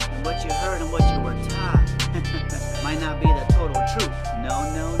not be the total truth. No.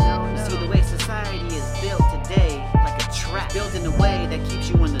 See, the way society is built today, like a trap, built in a way that keeps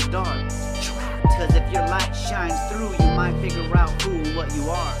you in the dark. Trapped. Cause if your light shines through, you might figure out who and what you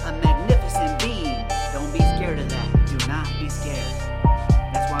are. A magnificent being. Don't be scared of that. Do not be scared.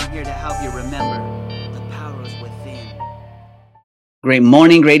 That's why I'm here to help you remember the power is within. Great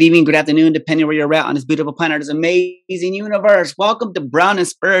morning, great evening, good afternoon, depending where you're at on this beautiful planet, this amazing universe. Welcome to Brown and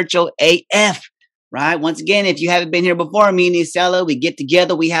Spiritual AF. Right? Once again, if you haven't been here before, me and Isela, we get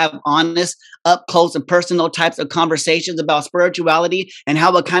together, we have honest, up close and personal types of conversations about spirituality and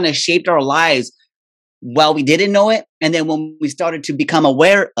how it kind of shaped our lives while we didn't know it. And then when we started to become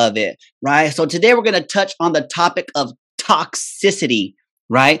aware of it, right? So today we're going to touch on the topic of toxicity,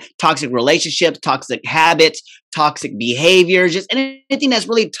 right? Toxic relationships, toxic habits, toxic behaviors, just anything that's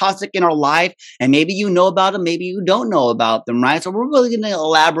really toxic in our life. And maybe you know about them, maybe you don't know about them, right? So we're really going to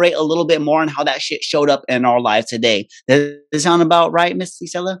elaborate a little bit more on how that shit showed up in our lives today. Does this sound about right, Miss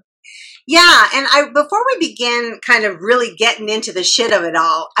Isela? Yeah, and before we begin kind of really getting into the shit of it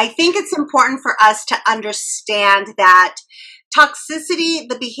all, I think it's important for us to understand that toxicity,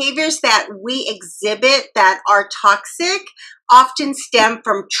 the behaviors that we exhibit that are toxic, often stem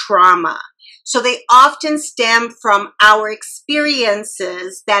from trauma. So they often stem from our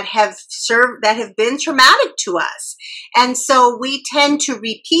experiences that have been traumatic to us. And so we tend to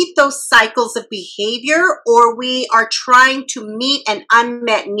repeat those cycles of behavior, or we are trying to meet an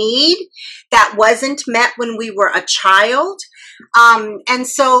unmet need that wasn't met when we were a child. And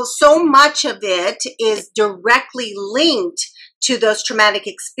so much of it is directly linked to those traumatic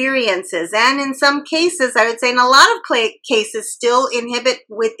experiences. And in some cases, I would say in a lot of cases, still inhibit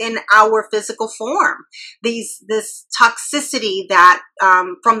within our physical form, this toxicity that,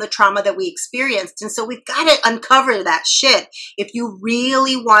 from the trauma that we experienced. And so we've got to uncover that shit if you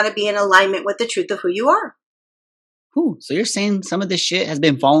really want to be in alignment with the truth of who you are. Ooh, so you're saying some of this shit has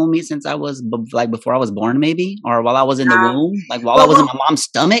been following me since I was, like, before I was born, maybe? Or while I was in the womb? Like, while I was in my mom's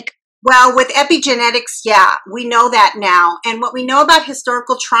stomach? Well, with epigenetics, yeah, we know that now. And what we know about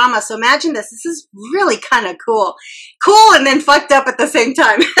historical trauma, so imagine this is really kind of cool. Cool and then fucked up at the same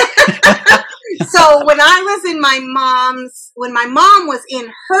time. So when my mom was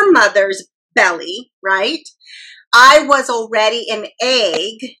in her mother's belly, right? I was already an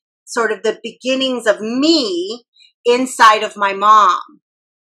egg, sort of the beginnings of me inside of my mom.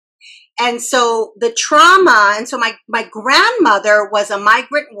 And so the trauma, and so my grandmother was a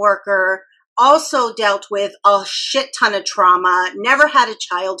migrant worker, also dealt with a shit ton of trauma, never had a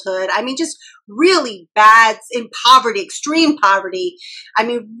childhood. I mean, just really bad, in poverty, extreme poverty. I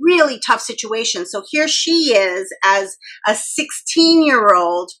mean, really tough situation. So here she is as a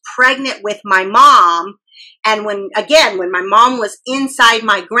 16-year-old pregnant with my mom. And when my mom was inside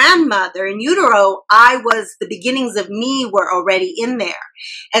my grandmother in utero, the beginnings of me were already in there.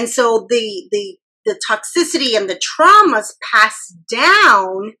 And so the toxicity and the traumas passed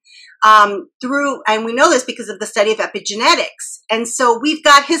down, through, and we know this because of the study of epigenetics. And so we've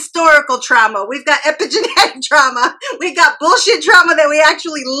got historical trauma, we've got epigenetic trauma, we've got bullshit trauma that we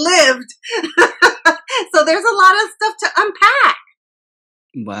actually lived. So there's a lot of stuff to unpack.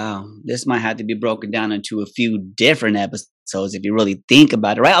 Wow, this might have to be broken down into a few different episodes if you really think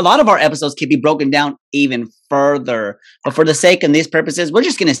about it, right? A lot of our episodes can be broken down even further, but for the sake of these purposes, we're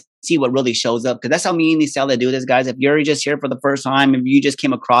just going to see what really shows up, because that's how me and Isela do this, guys. If you're just here for the first time, if you just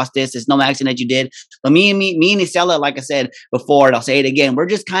came across this, it's no accident that you did. But me and Isela, like I said before, and I'll say it again, we're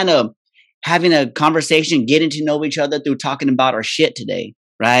just kind of having a conversation, getting to know each other through talking about our shit today.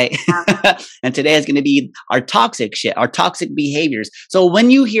 Right? And today is going to be our toxic shit, our toxic behaviors. So when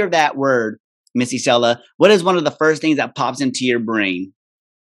you hear that word, Miss Isela, what is one of the first things that pops into your brain?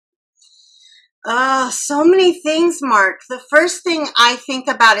 So many things, Mark. The first thing I think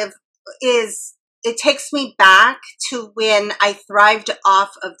about is it takes me back to when I thrived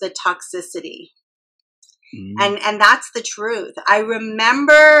off of the toxicity. And that's the truth. I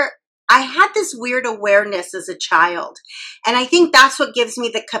remember I had this weird awareness as a child. And I think that's what gives me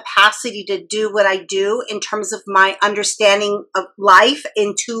the capacity to do what I do in terms of my understanding of life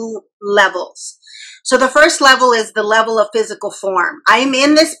in two levels. So the first level is the level of physical form. I am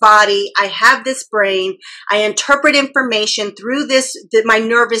in this body. I have this brain. I interpret information through my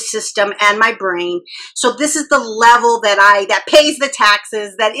nervous system and my brain. So this is the level that pays the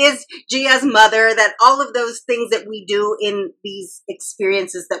taxes, that is Gia's mother, that all of those things that we do in these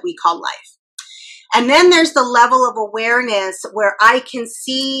experiences that we call life. And then there's the level of awareness where I can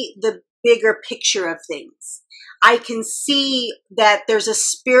see the bigger picture of things. I can see that there's a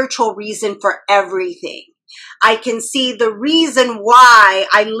spiritual reason for everything. I can see the reason why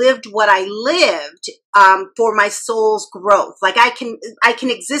I lived what I lived, for my soul's growth. Like I can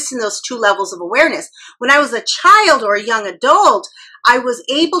exist in those two levels of awareness. When I was a child or a young adult, I was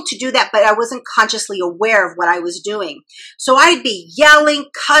able to do that, but I wasn't consciously aware of what I was doing. So I'd be yelling,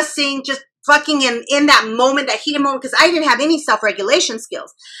 cussing, just fucking in that moment, that heated moment, because I didn't have any self-regulation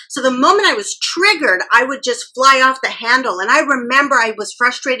skills. So the moment I was triggered, I would just fly off the handle. And I remember I was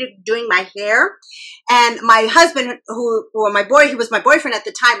frustrated doing my hair. And my husband, who was my boyfriend at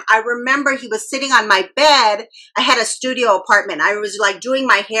the time, I remember he was sitting on my bed. I had a studio apartment. I was like doing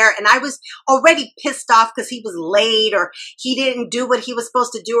my hair, and I was already pissed off because he was late or he didn't do what he was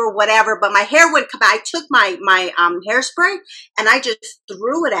supposed to do or whatever. But my hair would come out. I took my hairspray and I just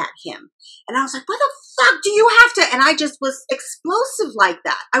threw it at him. And I was like, what the fuck do you have to? And I just was explosive like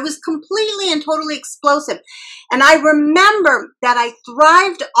that. I was completely and totally explosive. And I remember that I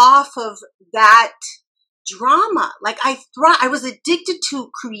thrived off of that drama. Like I was addicted to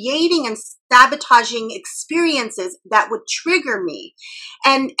creating and sabotaging experiences that would trigger me.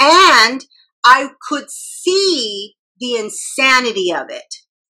 And I could see the insanity of it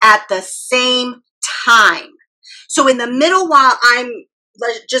at the same time. So in the middle, while I'm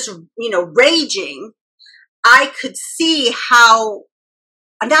just, raging, I could see how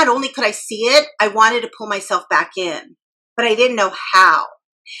not only could I see it, I wanted to pull myself back in, but I didn't know how.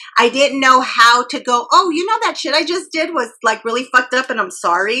 I didn't know how to go, oh, that shit I just did was like really fucked up and I'm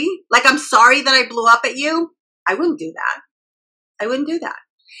sorry. Like, I'm sorry that I blew up at you. I wouldn't do that.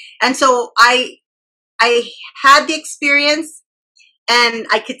 And so I had the experience and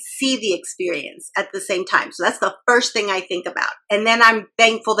I could see the experience at the same time. So that's the first thing I think about. And then I'm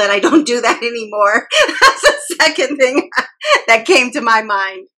thankful that I don't do that anymore. That's the second thing that came to my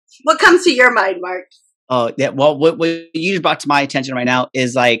mind. What comes to your mind, Mark? Oh, yeah. Well, what you just brought to my attention right now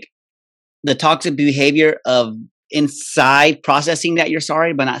is like the toxic behavior of inside processing that you're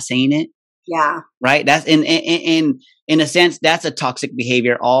sorry, but not saying it. Yeah. Right. That's in a sense, that's a toxic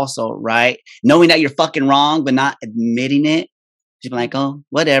behavior also, right? Knowing that you're fucking wrong, but not admitting it. Just like, oh,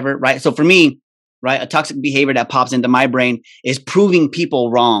 whatever. Right. So for me, right, a toxic behavior that pops into my brain is proving people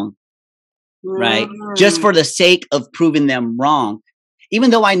wrong. Right. Just for the sake of proving them wrong.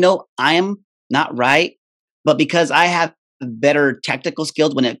 Even though I know I am not right, but because I have better technical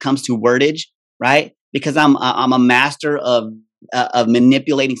skills when it comes to wordage, right? Because I'm a master of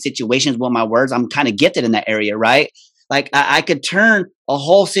manipulating situations with my words. I'm kind of gifted in that area, right? Like I could turn a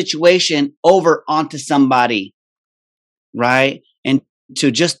whole situation over onto somebody, right? And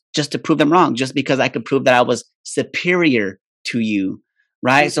to just to prove them wrong, just because I could prove that I was superior to you,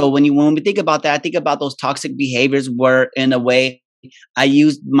 right? Mm-hmm. So when we think about that, I think about those toxic behaviors where, in a way, I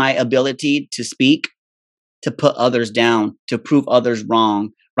used my ability to speak to put others down, to prove others wrong,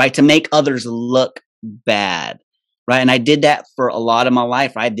 right? To make others look bad, right? And I did that for a lot of my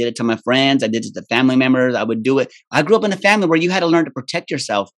life, right? I did it to my friends. I did it to family members. I would do it. I grew up in a family where you had to learn to protect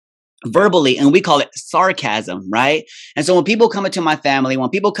yourself verbally, and we call it sarcasm, right? And so when people come into my family,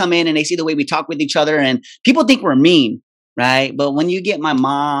 when people come in and they see the way we talk with each other, and people think we're mean, right? But when you get my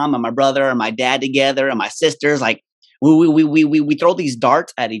mom and my brother and my dad together and my sisters, like, we throw these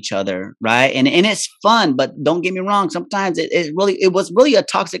darts at each other, right? And it's fun, but don't get me wrong. Sometimes it was really a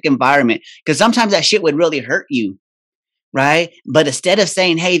toxic environment, because sometimes that shit would really hurt you, right? But instead of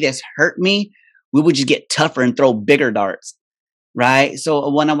saying, hey, this hurt me, we would just get tougher and throw bigger darts, right?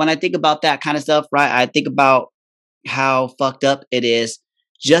 So when I think about that kind of stuff, right, I think about how fucked up it is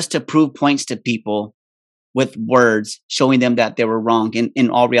just to prove points to people with words, showing them that they were wrong. In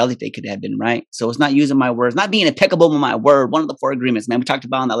all reality, they could have been right. So it's not using my words, not being impeccable with my word. One of the 4 agreements, man, we talked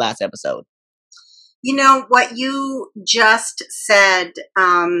about in the last episode. What you just said,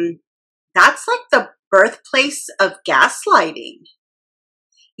 that's like the birthplace of gaslighting.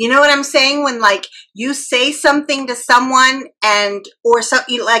 You know what I'm saying? When like you say something to someone or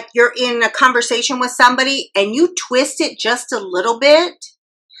something, like you're in a conversation with somebody and you twist it just a little bit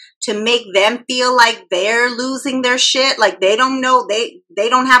to make them feel like they're losing their shit, like they don't know, they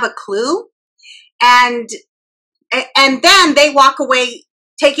don't have a clue. And then they walk away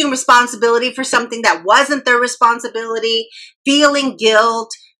taking responsibility for something that wasn't their responsibility, feeling guilt,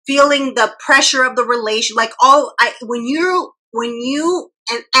 feeling the pressure of the relation, like when you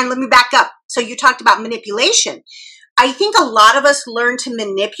let me back up. So you talked about manipulation. I think a lot of us learn to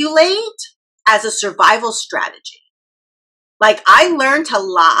manipulate as a survival strategy. Like I learned to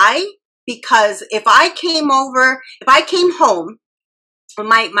lie because if I came home,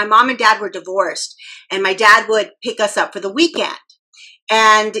 my mom and dad were divorced and my dad would pick us up for the weekend.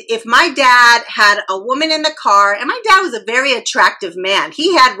 And if my dad had a woman in the car, and my dad was a very attractive man,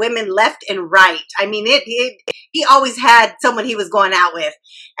 he had women left and right. I mean, he always had someone he was going out with.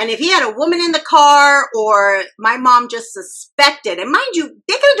 And if he had a woman in the car, or my mom just suspected, and mind you,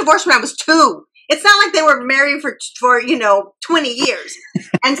 they got a divorce when I was 2. It's not like they were married for 20 years.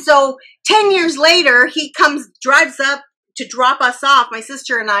 And so 10 years later, he drives up to drop us off, my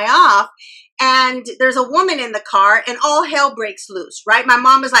sister and I off. And there's a woman in the car, and all hell breaks loose, right? My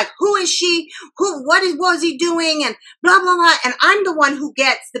mom is like, who is she? What was he doing? And blah, blah, blah. And I'm the one who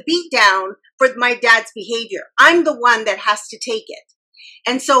gets the beat down for my dad's behavior. I'm the one that has to take it.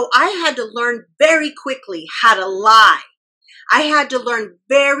 And so I had to learn very quickly how to lie. I had to learn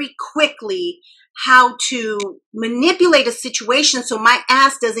very quickly how to manipulate a situation so my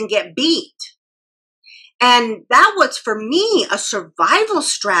ass doesn't get beat. And that was, for me, a survival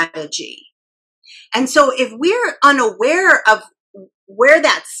strategy. And so if we're unaware of where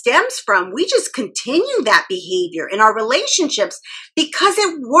that stems from, we just continue that behavior in our relationships because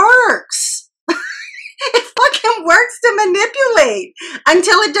it works. It fucking works to manipulate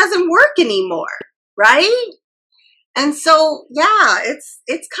until it doesn't work anymore, right? And so, yeah,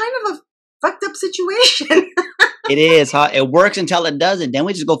 it's kind of a fucked up situation. It is, huh? It works until it doesn't. Then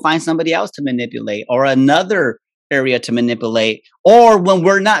we just go find somebody else to manipulate, or another area to manipulate, or when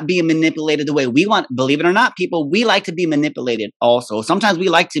we're not being manipulated the way we want. Believe it or not, people, we like to be manipulated also. Sometimes we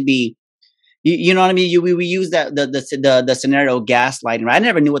like to be, you know what I mean? We use that the scenario gaslighting, right? I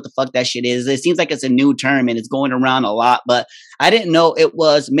never knew what the fuck that shit is. It seems like it's a new term and it's going around a lot, but I didn't know it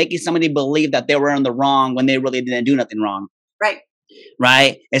was making somebody believe that they were in the wrong when they really didn't do nothing wrong.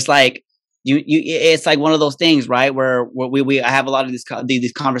 Right? It's like, it's like one of those things, right? Where I have a lot of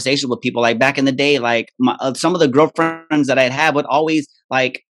these conversations with people. Like back in the day, like some of the girlfriends that I'd have would always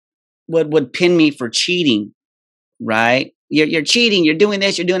like would pin me for cheating, right? You're cheating. You're doing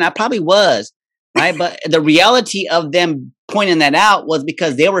this. You're doing that. I probably was, right? But the reality of them pointing that out was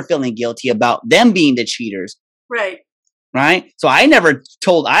because they were feeling guilty about them being the cheaters, right? So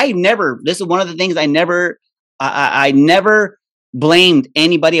this is one of the things I never blamed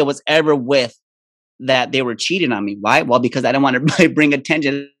anybody I was ever with that they were cheating on me. Why? Well, because I didn't want to bring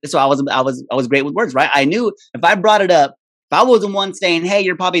attention. So I was great with words, right? I knew if I brought it up, if I was the one saying, "Hey,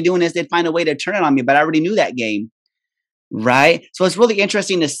 you're probably doing this," they'd find a way to turn it on me. But I already knew that game, right? So it's really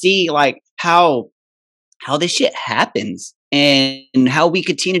interesting to see like how this shit happens and how we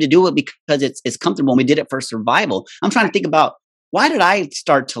continue to do it because it's comfortable. And we did it for survival. I'm trying to think about, why did I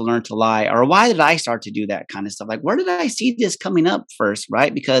start to learn to lie? Or why did I start to do that kind of stuff? Like, where did I see this coming up first,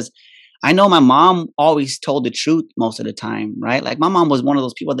 right? Because I know my mom always told the truth most of the time, right? Like my mom was one of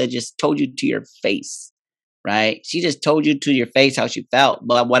those people that just told you to your face, right? She just told you to your face how she felt.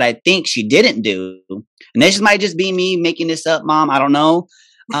 But what I think she didn't do, and this might just be me making this up, Mom, I don't know.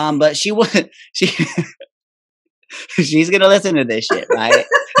 But she's going to listen to this shit, right?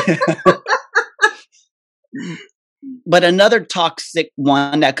 But another toxic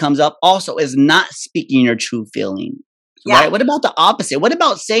one that comes up also is not speaking your true feeling, right? What about the opposite? What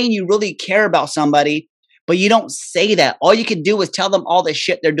about saying you really care about somebody, but you don't say that? All you can do is tell them all the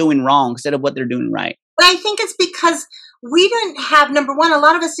shit they're doing wrong instead of what they're doing right. But I think it's because we didn't have, number one, a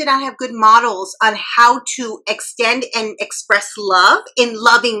lot of us did not have good models on how to extend and express love in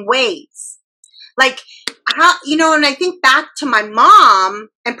loving ways. Like, how, and I think back to my mom,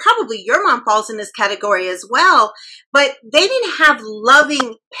 and probably your mom falls in this category as well, but they didn't have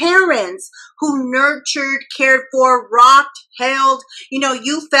loving parents who nurtured, cared for, rocked, held.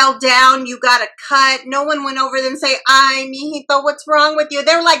 You fell down, you got a cut. No one went over them and say, "Ay, mijito, what's wrong with you?"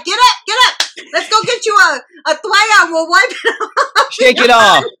 They were like, get up. Let's go get you a toalla. We'll wipe it off. Shake it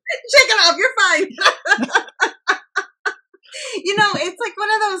off. Shake it off. You're fine. It's like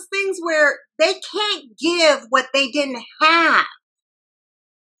one of those things where they can't give what they didn't have.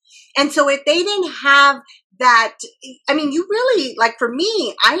 And so if they didn't have that, you really, like for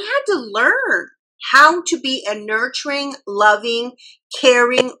me, I had to learn how to be a nurturing, loving,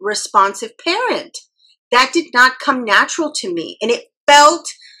 caring, responsive parent. That did not come natural to me. And it felt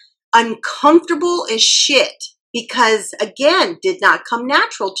uncomfortable as shit because, again, did not come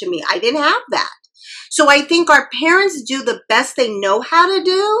natural to me. I didn't have that. So I think our parents do the best they know how to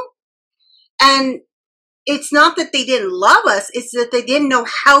do. And it's not that they didn't love us. It's that they didn't know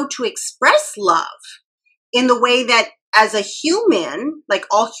how to express love in the way that as a human, like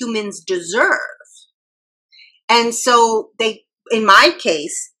all humans deserve. And so in my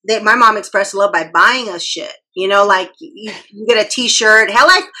case, my mom expressed love by buying us shit. Like you get a t-shirt. Hell,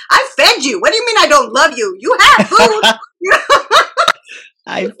 I fed you. What do you mean I don't love you? You have food.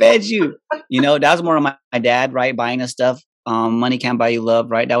 I fed you. That was more of my dad, right? Buying us stuff. Money Can't Buy You Love,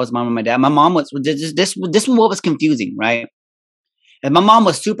 right? That was my mom and my dad. My mom was this was what was confusing, right? And my mom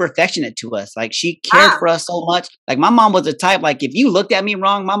was super affectionate to us. Like she cared for us so much. Like my mom was the type, like if you looked at me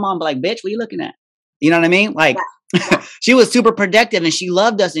wrong, my mom would be like, bitch, what are you looking at? You know what I mean? Like she was super protective and she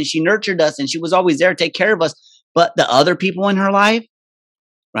loved us and she nurtured us and she was always there to take care of us. But the other people in her life,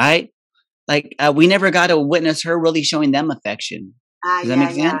 right? Like we never got to witness her really showing them affection. Does that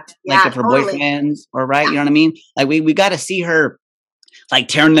make sense? Like if her boyfriends or right, you know what I mean? Like we got to see her like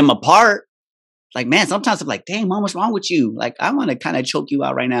tearing them apart. Like, man, sometimes I'm like, dang, mom, what's wrong with you? Like, I want to kind of choke you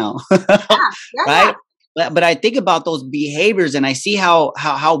out right now. Right? But I think about those behaviors and I see how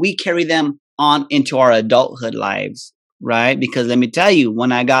we carry them on into our adulthood lives, right? Because let me tell you,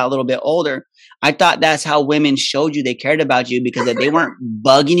 when I got a little bit older, I thought that's how women showed you they cared about you, because if they weren't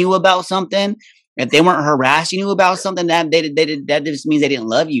bugging you about something, if they weren't harassing you about something, that just means they didn't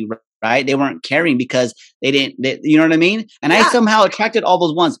love you, right? They weren't caring because you know what I mean? And I somehow attracted all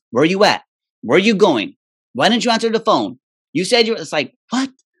those ones. Where are you at? Where are you going? Why didn't you answer the phone? You said it's like, what?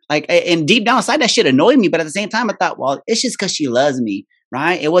 Like, and deep down inside, that shit annoyed me. But at the same time, I thought, well, it's just because she loves me,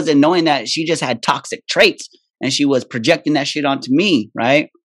 right? It wasn't knowing that she just had toxic traits and she was projecting that shit onto me, right?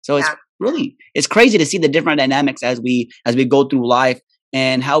 So it's crazy to see the different dynamics as we go through life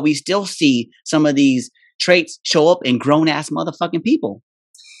and how we still see some of these traits show up in grown ass motherfucking people.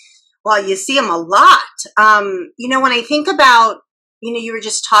 Well, you see them a lot. When I think about, you were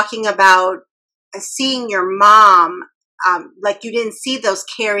just talking about seeing your mom, like you didn't see those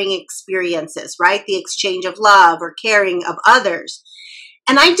caring experiences, right? The exchange of love or caring of others.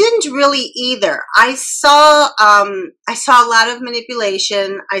 And I didn't really either. I saw a lot of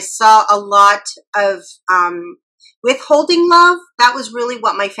manipulation. I saw a lot of withholding love. That was really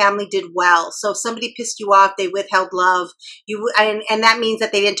what my family did well. So if somebody pissed you off, they withheld love. And that means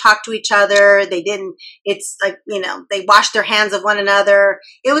that they didn't talk to each other. It's like, they washed their hands of one another.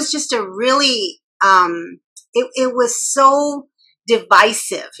 It was just a really, it was so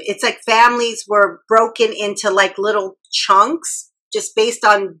divisive. It's like families were broken into like little chunks just based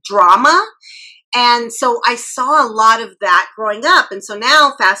on drama. And so I saw a lot of that growing up. And so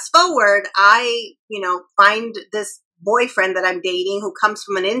now fast forward, I, find this boyfriend that I'm dating who comes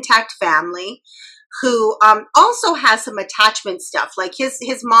from an intact family, who also has some attachment stuff. Like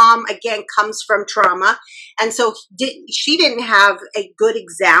his mom, again, comes from trauma. And so she didn't have a good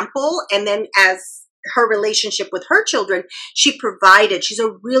example. And then as her relationship with her children, she provided. She's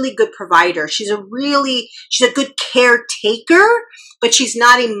a really good provider. She's a good caretaker, but she's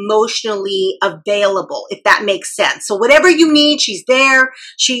not emotionally available, if that makes sense. So whatever you need, she's there.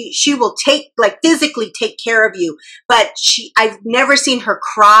 She will physically take care of you. But I've never seen her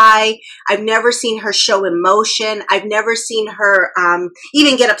cry. I've never seen her show emotion. I've never seen her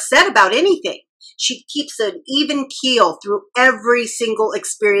even get upset about anything. She keeps an even keel through every single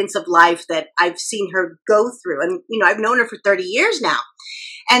experience of life that I've seen her go through. And, I've known her for 30 years now.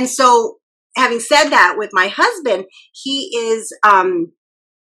 And so having said that, with my husband, he is,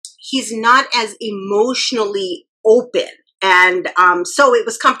 he's not as emotionally open. And so it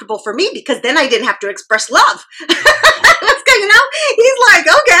was comfortable for me because then I didn't have to express love. He's like,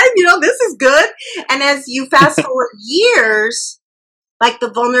 okay, this is good. And as you fast forward years, like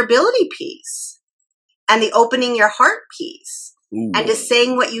the vulnerability piece, and the opening your heart piece, and just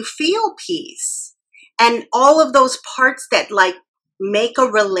saying what you feel piece, and all of those parts that like make a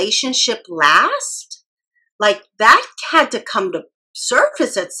relationship last, like that had to come to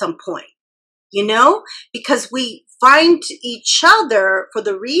surface at some point, because we find each other for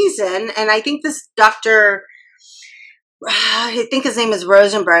the reason. And I think this doctor, I think his name is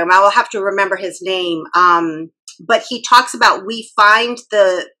Rosenberg. I will have to remember his name. But he talks about we find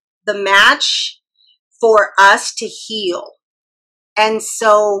the match for us to heal. And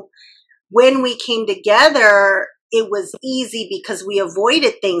so when we came together, it was easy because we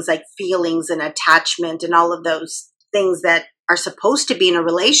avoided things like feelings and attachment and all of those things that are supposed to be in a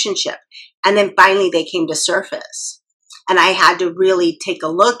relationship. And then finally they came to surface. And I had to really take a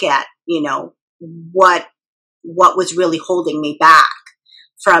look at, what was really holding me back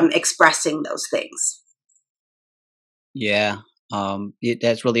from expressing those things. Yeah.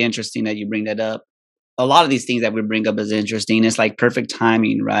 That's really interesting that you bring that up. A lot of these things that we bring up is interesting. It's like perfect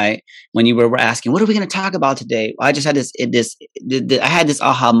timing, right? When you were asking, what are we going to talk about today? I just had I had this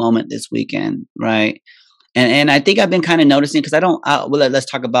aha moment this weekend, right? And I think I've been kind of noticing because let's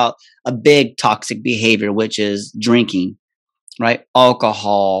talk about a big toxic behavior, which is drinking, right?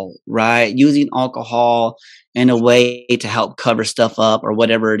 Alcohol, right? Using alcohol in a way to help cover stuff up or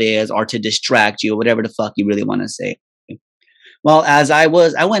whatever it is, or to distract you or whatever the fuck you really want to say. Well, as I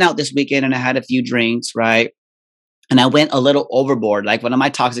went out this weekend and I had a few drinks, right? And I went a little overboard. Like one of my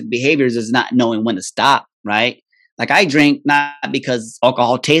toxic behaviors is not knowing when to stop, right? Like I drink not because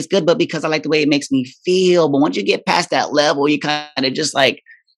alcohol tastes good, but because I like the way it makes me feel. But once you get past that level, you kind of just like,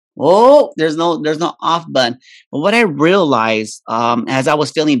 oh, there's no off button. But what I realized, as I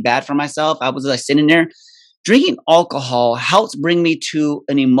was feeling bad for myself, I was like sitting there, drinking alcohol helps bring me to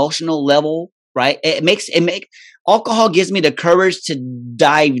an emotional level, right? Alcohol gives me the courage to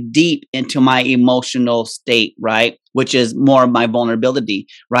dive deep into my emotional state, right? Which is more of my vulnerability,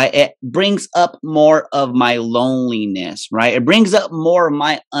 right? It brings up more of my loneliness, right? It brings up more of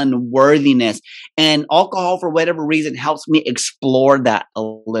my unworthiness. And alcohol, for whatever reason, helps me explore that a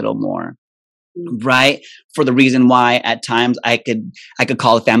little more, right? For the reason why at times I could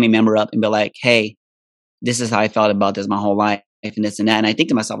call a family member up and be like, hey, this is how I felt about this my whole life and this and that. And I think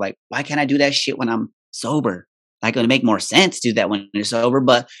to myself, like, why can't I do that shit when I'm sober? Like, it would make more sense to do that when you're sober,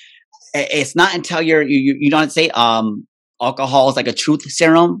 but it's not until you don't say alcohol is like a truth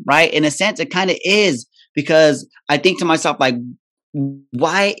serum, right? In a sense, it kind of is, because I think to myself, like,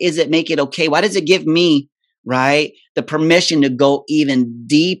 why is it make it okay? Why does it give me, right, the permission to go even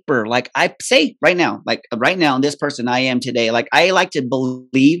deeper? Like I say right now, this person I am today, like I like to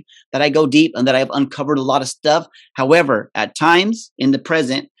believe that I go deep and that I've uncovered a lot of stuff. However, at times in the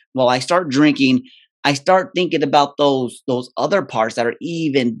present, while I start drinking, I start thinking about those other parts that are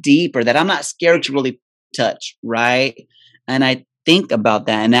even deeper that I'm not scared to really touch, right? And I think about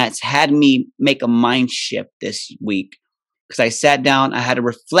that, and that's had me make a mind shift this week, because I sat down, I had to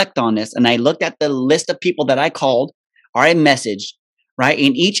reflect on this, and I looked at the list of people that I called or I messaged, right?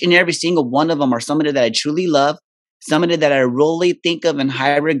 And each and every single one of them are somebody that I truly love, somebody that I really think of in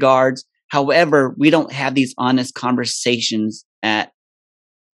high regards. However, we don't have these honest conversations at,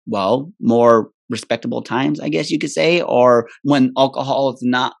 well, more respectable times, I guess you could say, or when alcohol is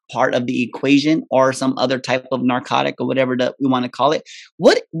not part of the equation or some other type of narcotic or whatever that we want to call it.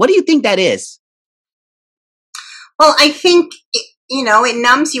 What do you think that is? Well, I think, it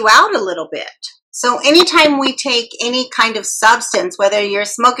numbs you out a little bit. So anytime we take any kind of substance, whether you're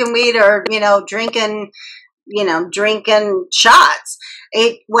smoking weed or, drinking shots,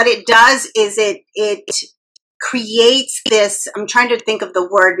 what it does is it creates this, I'm trying to think of the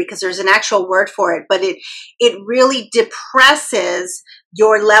word because there's an actual word for it, but it really depresses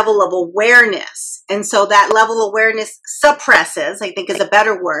your level of awareness. And so that level of awareness suppresses, I think is a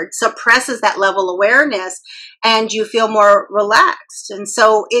better word, suppresses that level of awareness, and you feel more relaxed. And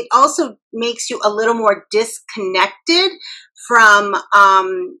so it also makes you a little more disconnected from,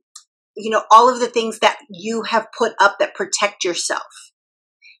 all of the things that you have put up that protect yourself.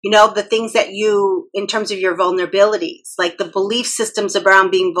 The things that in terms of your vulnerabilities, like the belief systems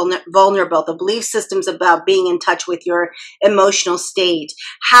around being vulnerable, the belief systems about being in touch with your emotional state,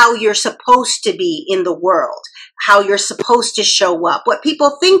 how you're supposed to be in the world, how you're supposed to show up, what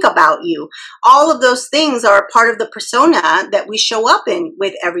people think about you. All of those things are part of the persona that we show up in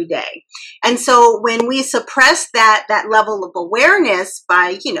with every day. And so when we suppress that level of awareness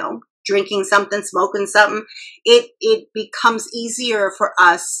by, drinking something, smoking something, it becomes easier for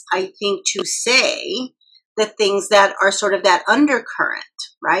us, I think, to say the things that are sort of that undercurrent,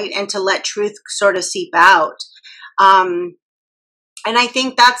 right? And to let truth sort of seep out. And I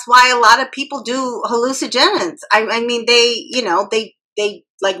think that's why a lot of people do hallucinogens. I mean, they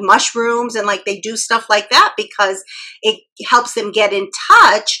like mushrooms and like they do stuff like that because it helps them get in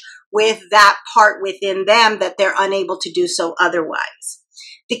touch with that part within them that they're unable to do so otherwise.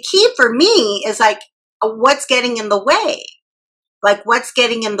 The key for me is like, what's getting in the way? Like, what's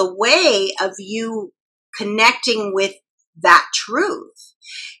getting in the way of you connecting with that truth?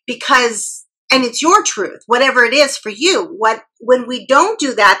 Because, and it's your truth, whatever it is for you. When we don't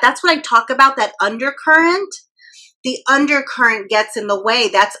do that, that's what I talk about, that undercurrent. The undercurrent gets in the way.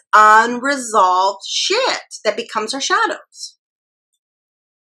 That's unresolved shit that becomes our shadows.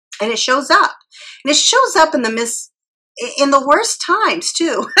 And it shows up. And it shows up in the worst times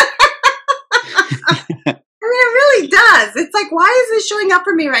too. I mean, it really does. It's like, why is this showing up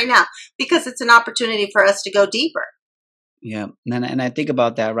for me right now? Because it's an opportunity for us to go deeper. Yeah, and I think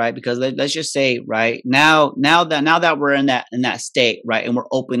about that, right? Because let's just say, right now that we're in that state, right, and we're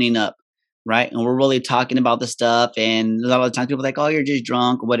opening up, right, and we're really talking about the stuff, and a lot of times people are like, oh, you're just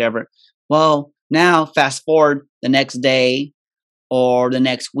drunk or whatever. Well, now fast forward the next day or the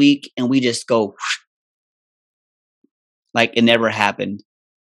next week, and we just go like it never happened.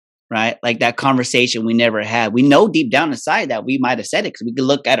 Right? Like that conversation we never had. We know deep down inside that we might have said it because we could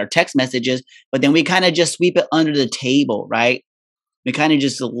look at our text messages, but then we kind of just sweep it under the table, right? We kind of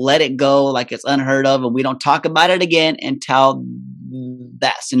just let it go like it's unheard of, and we don't talk about it again until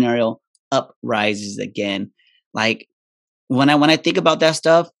that scenario uprises again. Like when I think about that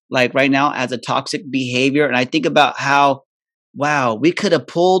stuff, like right now as a toxic behavior, and I think about how, wow, we could have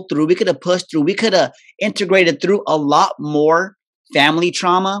pulled through, we could have pushed through, we could have integrated through a lot more family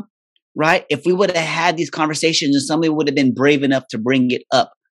trauma, right? If we would have had these conversations and somebody would have been brave enough to bring it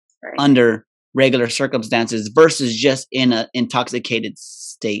up under regular circumstances versus just in an intoxicated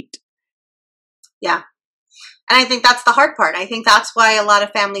state. Yeah. And I think that's the hard part. I think that's why a lot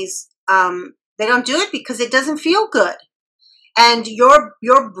of families, they don't do it because it doesn't feel good. And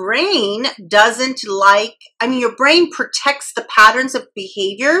your brain doesn't like, I mean, your brain protects the patterns of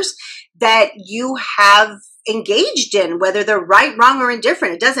behaviors that you have engaged in, whether they're right, wrong, or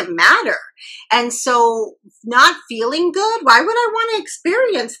indifferent. It doesn't matter. And so not feeling good, why would I want to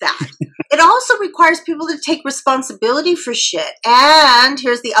experience that? It also requires people to take responsibility for shit. And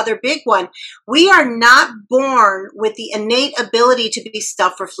here's the other big one. We are not born with the innate ability to be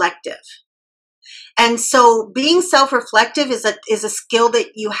self-reflective. And so being self-reflective is a skill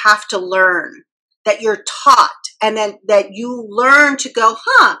that you have to learn, that you're taught, and then that you learn to go,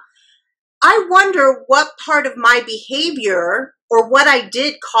 I wonder what part of my behavior or what I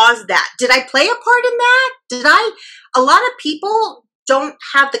did caused that. Did I play a part in that? A lot of people don't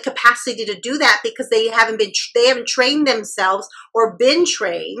have the capacity to do that because they haven't trained themselves or been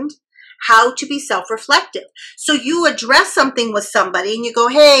trained how to be self-reflective. So you address something with somebody and you go,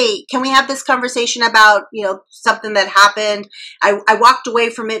 hey, can we have this conversation about, something that happened? I walked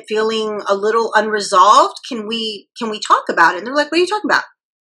away from it feeling a little unresolved. Can we talk about it? And they're like, what are you talking about?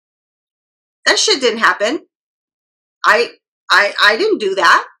 That shit didn't happen. I didn't do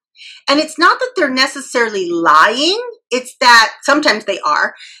that. And it's not that they're necessarily lying. It's that sometimes they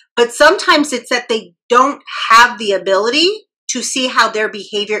are, but sometimes it's that they don't have the ability to see how their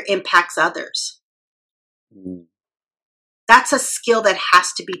behavior impacts others. That's a skill that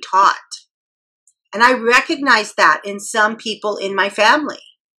has to be taught. And I recognize that in some people in my family,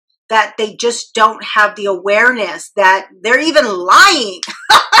 that they just don't have the awareness that they're even lying.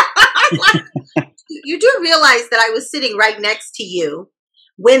 You do realize that I was sitting right next to you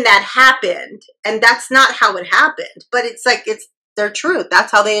when that happened, and that's not how it happened. But it's like, it's their truth.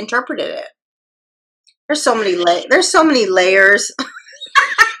 That's how they interpreted it. There's so many layers.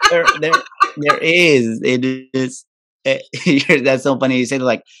 there is. It is. That's so funny. You say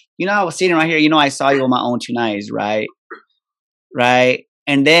like, I was sitting right here. I saw you with my own two eyes, right? Right.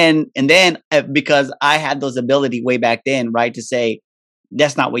 And then because I had those ability way back then, right, to say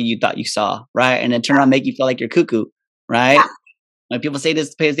that's not what you thought you saw, right, and then turn around and make you feel like you're cuckoo, right? Yeah. When people say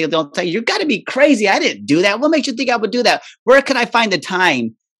this, they don't tell you got to be crazy. I didn't do that. What makes you think I would do that? Where could I find the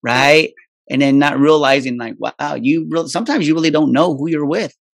time, right? And then not realizing like, wow, sometimes you really don't know who you're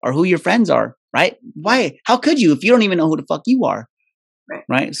with or who your friends are, right? Why? How could you if you don't even know who the fuck you are,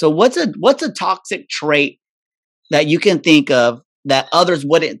 right? So what's a toxic trait that you can think of that others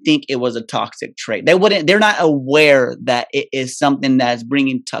wouldn't think it was a toxic trait? They're not aware that it is something that's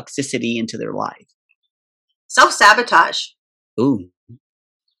bringing toxicity into their life. Self-sabotage. Ooh.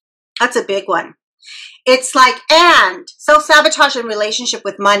 That's a big one. It's like, and self-sabotage in relationship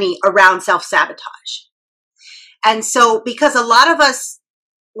with money around self-sabotage. And so, because a lot of us,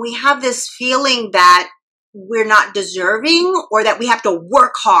 we have this feeling that we're not deserving or that we have to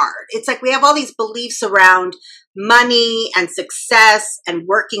work hard. It's like we have all these beliefs around money and success and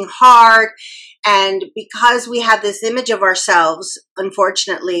working hard. And because we have this image of ourselves,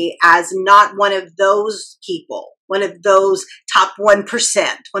 unfortunately, as not one of those people, one of those top 1%,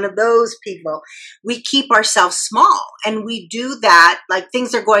 one of those people, we keep ourselves small. And we do that, like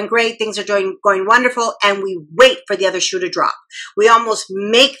things are going great, things are going wonderful, and we wait for the other shoe to drop. We almost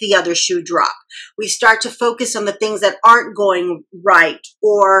make the other shoe drop. We start to focus on the things that aren't going right,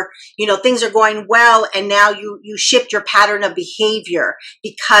 or, things are going well, and now you shift your pattern of behavior,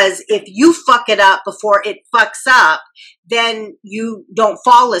 because if you fuck it up before it fucks up, then you don't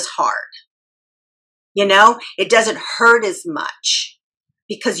fall as hard. It doesn't hurt as much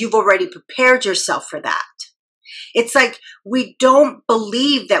because you've already prepared yourself for that. It's like we don't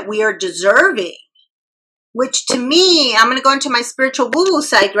believe that we are deserving, which to me, I'm going to go into my spiritual woo-woo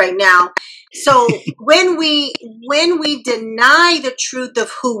side right now. So when we deny the truth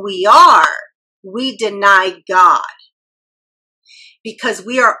of who we are, we deny God, because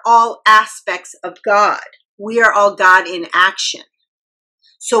we are all aspects of God. We are all God in action.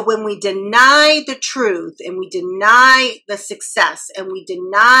 So when we deny the truth and we deny the success and we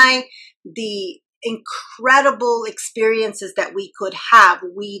deny the incredible experiences that we could have,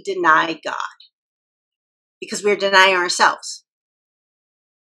 we deny God, because we're denying ourselves.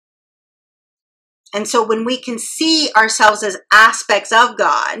 And so when we can see ourselves as aspects of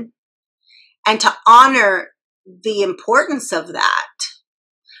God and to honor the importance of that,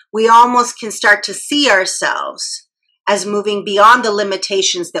 we almost can start to see ourselves as moving beyond the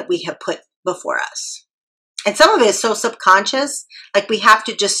limitations that we have put before us. And some of it is so subconscious, like we have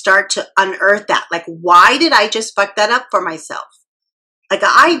to just start to unearth that. Like, why did I just fuck that up for myself? Like,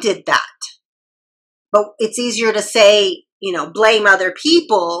 I did that. But it's easier to say, blame other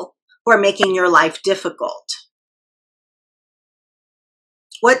people who are making your life difficult.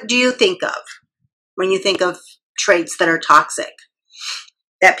 What do you think of when you think of traits that are toxic,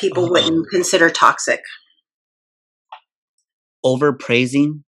 that people wouldn't consider toxic?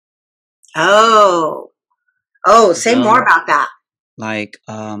 Overpraising. Say more about that. Like,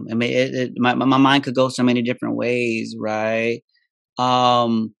 my mind could go so many different ways, right?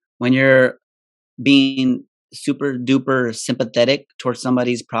 When you're being super duper sympathetic towards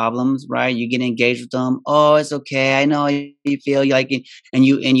somebody's problems, right? You get engaged with them. Oh, it's okay. I know how you feel. You like it, and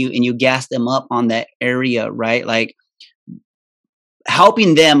you gas them up on that area, right? Like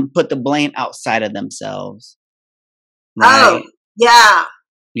helping them put the blame outside of themselves. Right? Oh, yeah.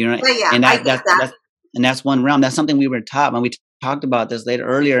 Yeah, and that's one realm. That's something we were taught when we talked about this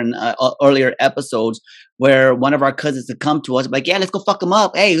earlier in earlier episodes, where one of our cousins would come to us like, yeah, let's go fuck them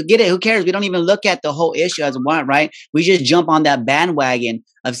up. Hey, get it? Who cares? We don't even look at the whole issue as one, right? We just jump on that bandwagon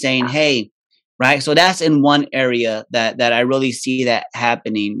of saying, hey, right? So that's in one area that I really see that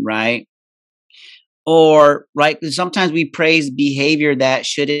happening, right? Or, right, sometimes we praise behavior that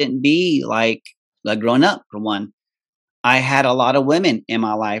shouldn't be, like growing up, for one. I had a lot of women in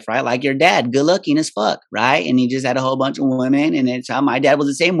my life, right? Like your dad, good looking as fuck, right? And he just had a whole bunch of women. And it's how my dad was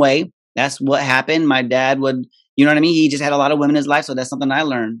the same way. That's what happened. My dad would, you know what I mean? He just had a lot of women in his life. So that's something I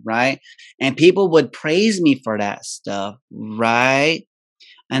learned, right? And people would praise me for that stuff, right?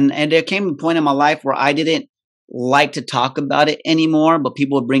 And there came a point in my life where I didn't like to talk about it anymore, but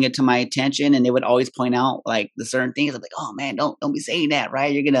people would bring it to my attention and they would always point out like the certain things. I'm like, oh man, don't be saying that,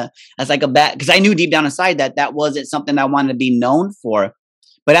 right? That's like a bad, because I knew deep down inside that wasn't something I wanted to be known for.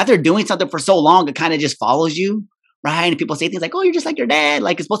 But after doing something for so long, it kind of just follows you, right? And people say things like, oh, you're just like your dad,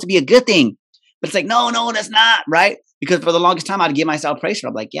 like it's supposed to be a good thing. But it's like, no, that's not, right? Because for the longest time I'd give myself praise for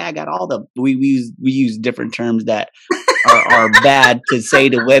it. I'm like, yeah, I got all the, we use different terms that are bad to say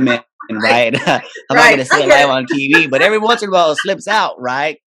to women. Right. I'm not going to say it live on TV, but every once in a while it slips out.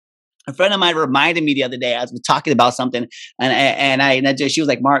 Right. A friend of mine reminded me the other day, I was talking about something and she was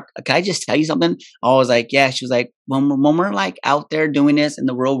like, Mark, can I just tell you something? I was like, yeah. She was like, when we're like out there doing this in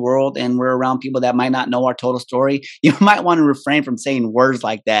the real world and we're around people that might not know our total story, you might want to refrain from saying words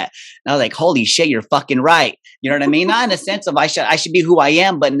like that. And I was like, holy shit, you're fucking right. You know what I mean? Not in the sense of I should be who I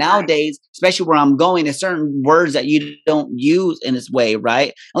am, but nowadays, especially where I'm going, there's certain words that you don't use in this way,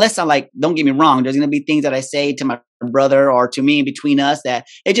 right? Unless I'm like, don't get me wrong, there's going to be things that I say to my brother or to me between us that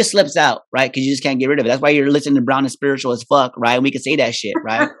it just slips out, right? Because you just can't get rid of it. That's why you're listening to Brown and Spiritual as fuck, right? We can say that shit,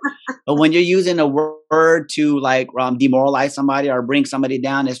 right? But when you're using a word to like demoralize somebody or bring somebody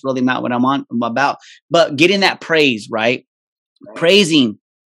down, it's really not what I'm about. But getting that praise, right? Praising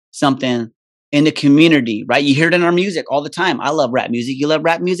something in the community, right? You hear it in our music all the time. I love rap music. You love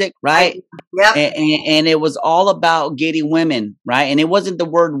rap music, right? Yep. And it was all about getting women, right? And it wasn't the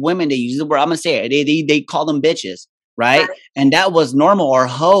word women they used. The word, I'm gonna say it. They call them bitches, right? And that was normal, or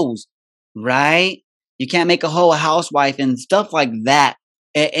hoes, right? You can't make a hoe a housewife and stuff like that.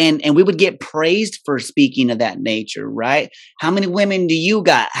 And we would get praised for speaking of that nature, right? How many women do you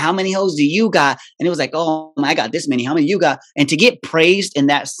got? How many hoes do you got? And it was like, oh, I got this many. How many you got? And to get praised in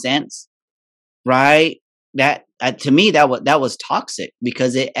that sense, right? That to me, that was toxic,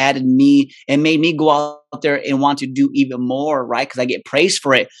 because it made me go out there and want to do even more, right? Because I get praised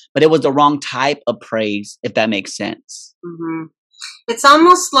for it, but it was the wrong type of praise, if that makes sense. Mm-hmm. It's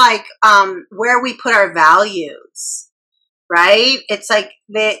almost like where we put our values, right? It's like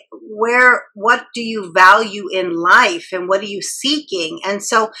what do you value in life and what are you seeking? And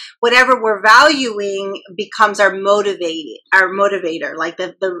so whatever we're valuing becomes our motivator. Like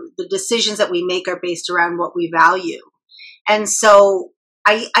the decisions that we make are based around what we value. And so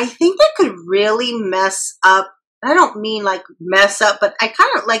I think that could really mess up. I don't mean like mess up, but I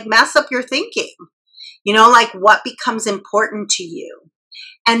kind of like mess up your thinking, like what becomes important to you.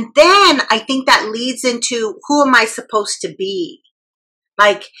 And then I think that leads into, who am I supposed to be?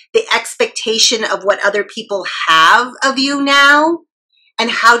 Like the expectation of what other people have of you now.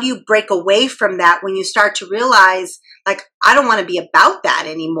 And how do you break away from that when you start to realize, like, I don't want to be about that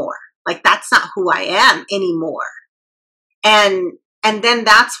anymore. Like, that's not who I am anymore. And then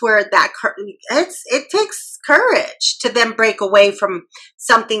that's where it takes courage to then break away from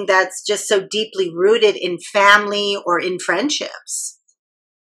something that's just so deeply rooted in family or in friendships.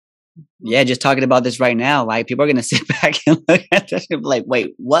 Yeah, just talking about this right now, like people are gonna sit back and look at this and be like,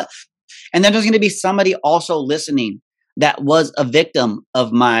 wait, what? And then there's gonna be somebody also listening that was a victim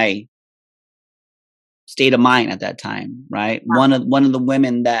of my state of mind at that time, right? One of the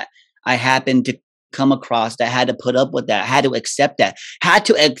women that I happened to come across that had to put up with that, had to accept that, had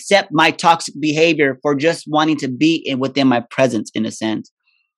to accept my toxic behavior for just wanting to be within my presence in a sense,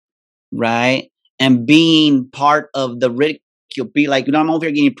 right? And being part of the ridicule, be like, I'm over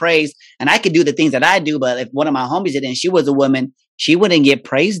here getting praised and I could do the things that I do, but if one of my homies did it and she was a woman, she wouldn't get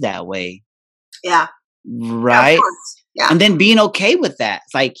praised that way. Yeah. Right. Yeah. And then being okay with that.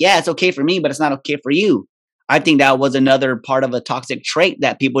 It's like, yeah, it's okay for me, but it's not okay for you. I think that was another part of a toxic trait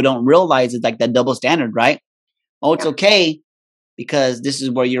that people don't realize is like that double standard, right? Oh, it's okay because this is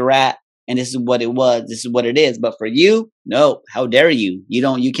where you're at and this is what it was. This is what it is. But for you, no, how dare you?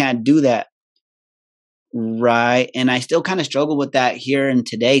 You can't do that. Right. And I still kind of struggle with that here and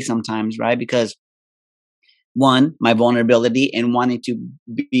today sometimes, right? Because one, my vulnerability and wanting to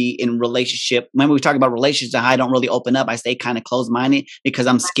be in relationship. When we talk about relationships, I don't really open up. I stay kind of closed-minded because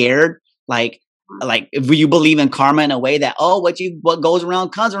I'm scared. Like if you believe in karma in a way that, what goes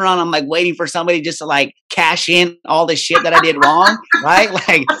around comes around. I'm like waiting for somebody just to like cash in all the shit that I did wrong. Right.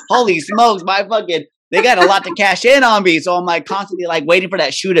 Like, holy smokes, they got a lot to cash in on me. So I'm like constantly like waiting for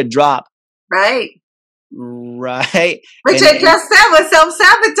that shoe to drop. Right. Right. Which I just said was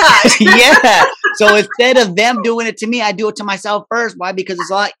self-sabotage. Yeah. So instead of them doing it to me, I do it to myself first. Why? Because it's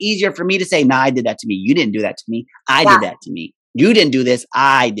a lot easier for me to say, nah, I did that to me. You didn't do that to me. I did that to me. You didn't do this.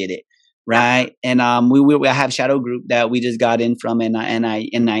 I did it. Right. And we have shadow group that we just got in from and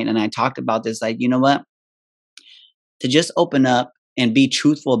I talked about this, like, you know what? To just open up and be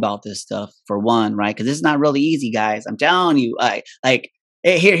truthful about this stuff for one, right? Because it's not really easy, guys. I'm telling you,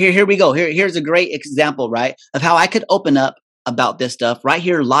 here we go. Here's a great example, right, of how I could open up about this stuff right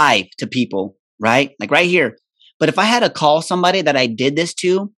here live to people, right? Like right here. But if I had to call somebody that I did this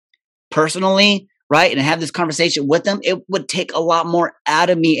to personally, right, and have this conversation with them, it would take a lot more out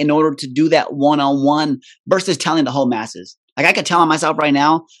of me in order to do that one-on-one versus telling the whole masses. Like I could tell on myself right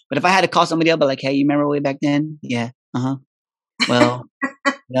now, but if I had to call somebody up, I'd be like, hey, you remember way back then? Yeah. Well,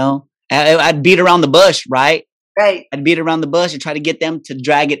 I'd beat around the bush, right? Right. I'd beat around the bush and try to get them to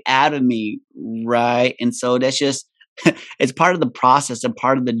drag it out of me. Right. And so that's just, it's part of the process and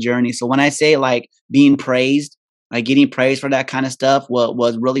part of the journey. So when I say like being praised, like getting praised for that kind of stuff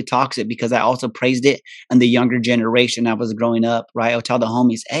was really toxic because I also praised it in the younger generation. I was growing up, right? I would tell the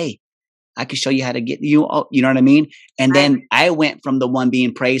homies, hey, I can show you how to get you know what I mean? And then I went from the one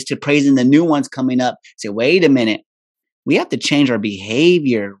being praised to praising the new ones coming up. Say, wait a minute. We have to change our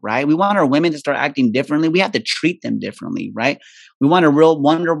behavior, right? We want our women to start acting differently. We have to treat them differently, right? We want to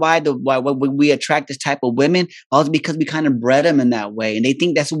wonder why we attract this type of women. Well, it's because we kind of bred them in that way, and they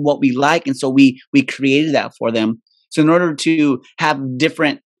think that's what we like, and so we created that for them. So in order to have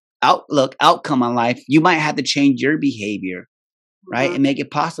different outcome on life, you might have to change your behavior, right, and make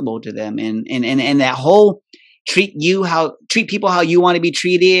it possible to them. And that whole treat people how you want to be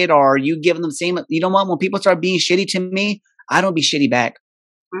treated, or you give them the same. You know what? When people start being shitty to me, I don't be shitty back.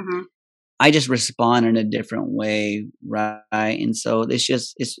 Mm-hmm. I just respond in a different way, right? And so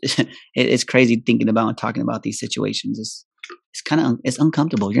it's crazy thinking about and talking about these situations. It's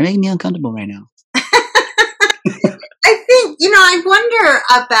uncomfortable. You're making me uncomfortable right now. I think I wonder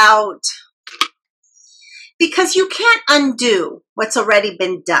about, because you can't undo what's already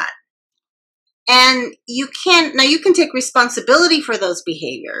been done. And you can take responsibility for those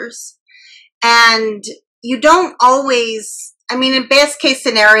behaviors, and you don't always, in best case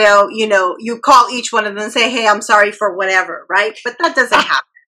scenario, you call each one of them and say, hey, I'm sorry for whatever, right? But that doesn't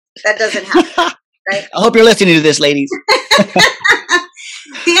happen. Right? I hope you're listening to this, ladies.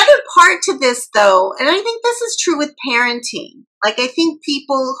 The other part to this, though, and I think this is true with parenting, like I think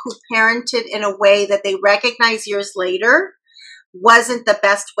people who parented in a way that they recognize years later wasn't the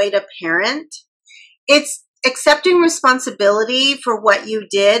best way to parent. It's accepting responsibility for what you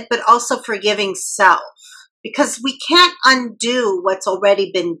did, but also forgiving self, because we can't undo what's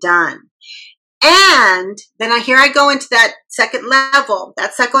already been done. And then here I go into that second level.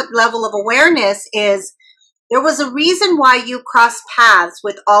 That second level of awareness is there was a reason why you crossed paths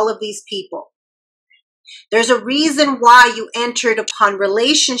with all of these people. There's a reason why you entered upon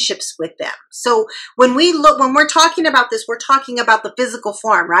relationships with them. So when we're talking about this, we're talking about the physical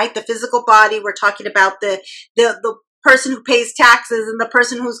form, right? The physical body. We're talking about the person who pays taxes, and the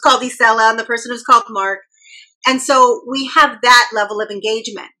person who's called Isela, and the person who's called Mark. And so we have that level of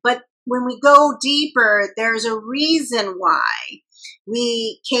engagement. But when we go deeper, there's a reason why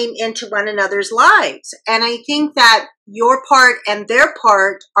we came into one another's lives. And I think that your part and their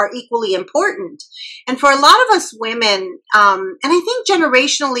part are equally important. And for a lot of us women, and I think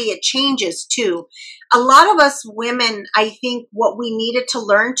generationally it changes too. A lot of us women, I think what we needed to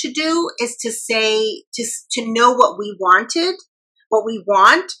learn to do is to say, to know what we wanted, what we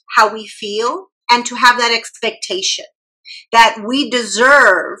want, how we feel, and to have that expectation that we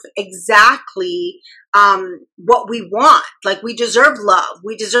deserve exactly what we want. Like, we deserve love,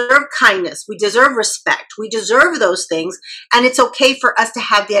 we deserve kindness, we deserve respect, we deserve those things, and it's okay for us to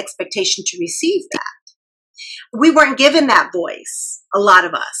have the expectation to receive that. We weren't given that voice, a lot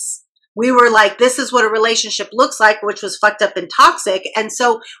of us. We were like, this is what a relationship looks like, which was fucked up and toxic. And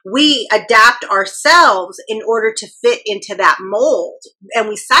so we adapt ourselves in order to fit into that mold, and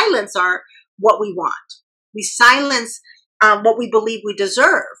we silence what we want. We silence what we believe we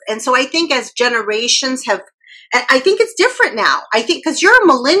deserve. And so I think as generations have, I think it's different now. I think because you're a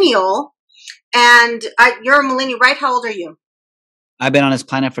millennial, and you're a millennial, right? How old are you? I've been on this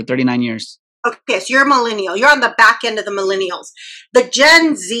planet for 39 years. Okay, so you're a millennial. You're on the back end of the millennials. The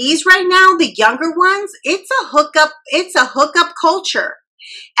Gen Zs right now, the younger ones, it's a hookup culture.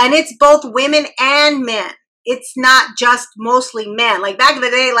 And it's both women and men. It's not just mostly men. Like back in the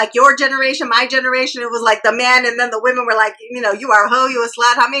day, like your generation, my generation, it was like the men, and then the women were like, you know, you are a hoe, you a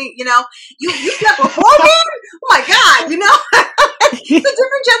slut. How many, you know, you slept with 4 men? Oh my God, you know? It's a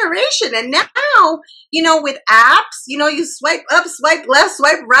different generation. And now, you know, with apps, you know, you swipe up, swipe left,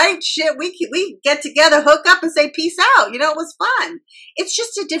 swipe right. Shit, we get together, hook up, and say peace out. You know, it was fun. It's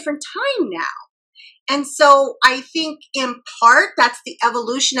just a different time now. And so I think in part, that's the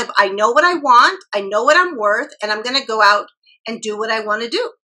evolution of, I know what I want, I know what I'm worth, and I'm going to go out and do what I want to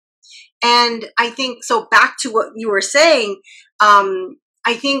do. And I think, so back to what you were saying,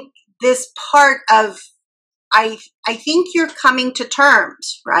 I think this part of, I think you're coming to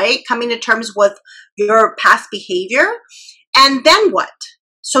terms, right? Coming to terms with your past behavior. And then what?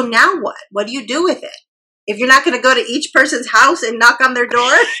 So now what? What do you do with it? If you're not going to go to each person's house and knock on their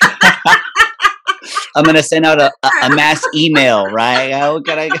door? I'm going to send out a mass email, right? How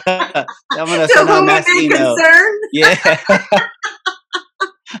can I go? I'm going to send out a mass email. Yeah.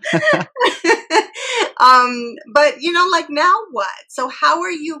 But, you know, like, now what? So how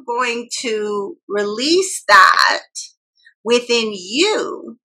are you going to release that within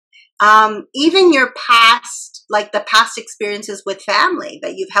you? Even your past, like the past experiences with family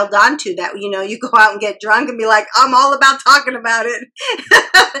that you've held on to, that, you know, you go out and get drunk and be like, I'm all about talking about it.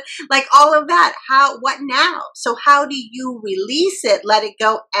 Like all of that. What now? So how do you release it, let it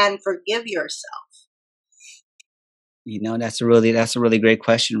go, and forgive yourself? You know, that's a really great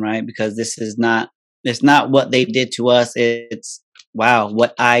question, right? Because it's not what they did to us. It's, wow,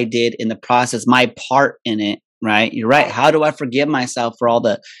 what I did in the process, my part in it, right? You're right. How do I forgive myself for all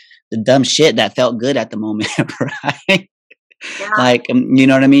the dumb shit that felt good at the moment, right? Yeah. Like, you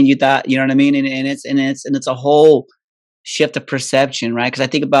know what I mean? You know what I mean? And it's a whole shift of perception, right? Because I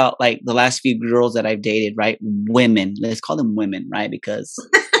think about like the last few girls that I've dated, right? Women, let's call them women, right? Because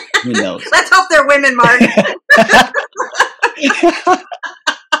who knows? Let's hope they're women, Mark.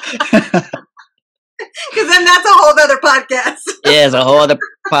 Because then that's a whole other podcast. Yeah, it's a whole other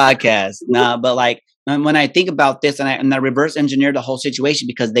podcast. Nah, but like when I think about this, and I reverse engineer the whole situation,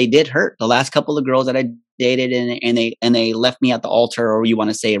 because they did hurt. The last couple of girls that I dated, and they left me at the altar, or you want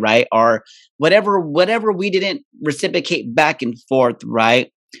to say, right, or whatever we didn't reciprocate back and forth,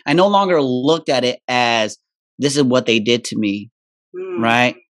 right? I no longer looked at it as this is what they did to me,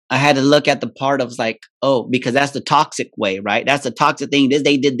 right? I had to look at the part of like, oh, because that's the toxic way, right? That's the toxic thing.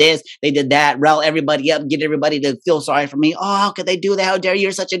 They did this, they did that, rile everybody up, get everybody to feel sorry for me. Oh, how could they do that? How dare you?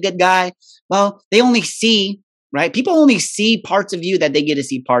 You're such a good guy. Well, they only see, right? People only see parts of you that they get to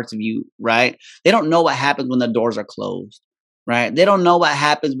see parts of you, right? They don't know what happens when the doors are closed, right? They don't know what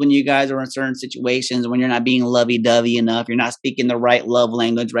happens when you guys are in certain situations, when you're not being lovey-dovey enough, you're not speaking the right love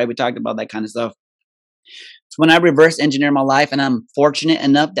language, right? We talked about that kind of stuff. So when I reverse engineer my life, and I'm fortunate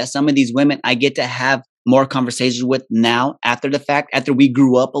enough that some of these women I get to have more conversations with now after the fact, after we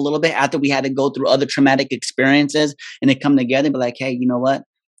grew up a little bit, after we had to go through other traumatic experiences, and they come together and be like, hey, you know what?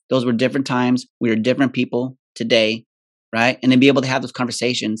 Those were different times. We are different people today, right? And to be able to have those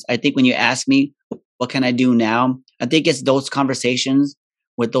conversations. I think when you ask me, what can I do now? I think it's those conversations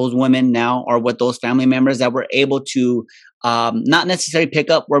with those women now, or with those family members, that we're able to not necessarily pick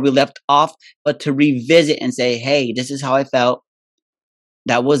up where we left off, but to revisit and say, hey, this is how I felt.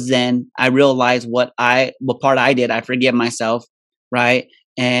 That was then. I realized what part I did. I forgive myself, right?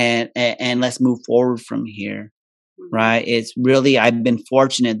 And let's move forward from here, right? It's really, I've been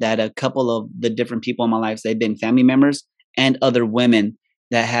fortunate that a couple of the different people in my life, they've been family members and other women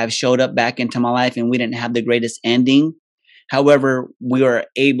that have showed up back into my life, and we didn't have the greatest ending. However, we were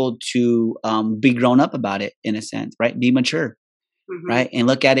able to be grown up about it in a sense, right? Be mature, right? And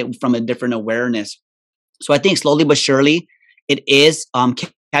look at it from a different awareness. So I think slowly but surely it is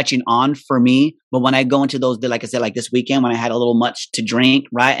catching on for me. But when I go into those, like I said, like this weekend when I had a little much to drink,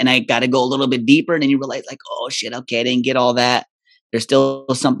 right? And I got to go a little bit deeper, and then you realize like, oh shit, okay, I didn't get all that. There's still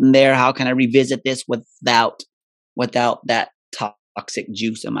something there. How can I revisit this without that toxic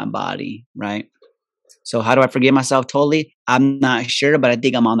juice in my body, right? So how do I forgive myself totally? I'm not sure, but I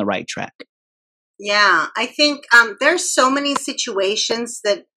think I'm on the right track. Yeah, I think there's so many situations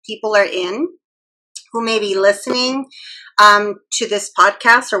that people are in who may be listening to this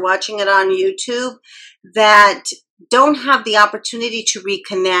podcast or watching it on YouTube that don't have the opportunity to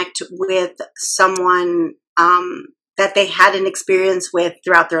reconnect with someone that they had an experience with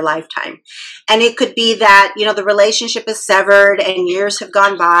throughout their lifetime. And it could be that, you know, the relationship is severed and years have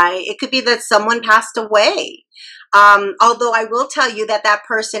gone by. It could be that someone passed away. Although I will tell you that that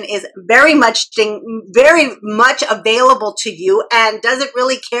person is very much available to you and doesn't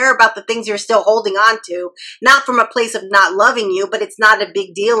really care about the things you're still holding on to, not from a place of not loving you, but it's not a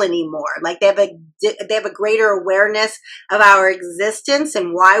big deal anymore. Like they have a greater awareness of our existence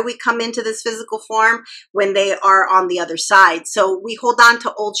and why we come into this physical form when they are on the other side. So we hold on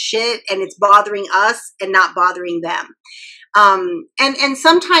to old shit and it's bothering us and not bothering them. And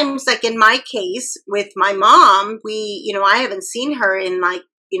sometimes, like in my case with my mom, I haven't seen her in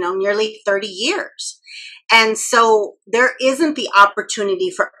nearly 30 years. And so there isn't the opportunity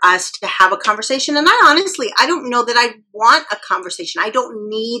for us to have a conversation. And I don't know that I want a conversation. I don't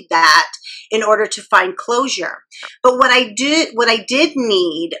need that in order to find closure. But what I did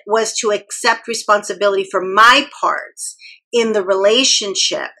need was to accept responsibility for my parts in the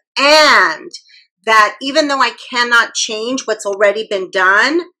relationship, and that even though I cannot change what's already been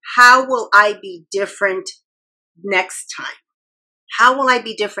done, how will I be different next time? How will I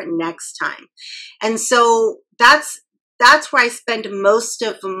be different next time? And so that's where I spend most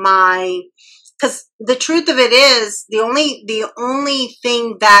of because the truth of it is the only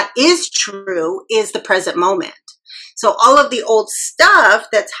thing that is true is the present moment. So all of the old stuff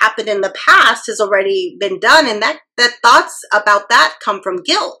that's happened in the past has already been done, and that thoughts about that come from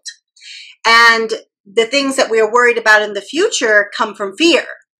guilt. And the things that we are worried about in the future come from fear,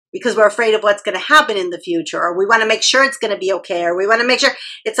 because we're afraid of what's going to happen in the future, or we want to make sure it's going to be okay, or we want to make sure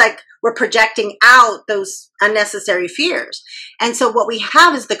it's like we're projecting out those unnecessary fears. And so what we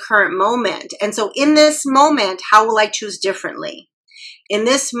have is the current moment. And so in this moment, how will I choose differently? In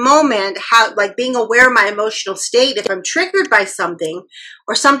this moment, being aware of my emotional state, if I'm triggered by something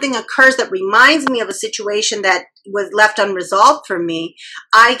or something occurs that reminds me of a situation that was left unresolved for me,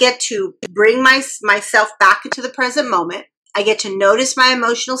 I get to bring myself back into the present moment. I get to notice my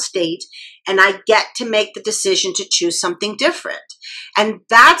emotional state, and I get to make the decision to choose something different. And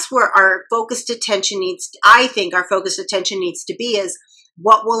that's where our focused attention needs to be is,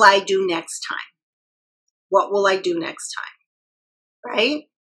 what will I do next time? What will I do next time? Right?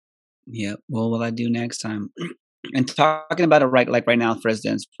 Yeah. What will I do next time? And talking about it right now, for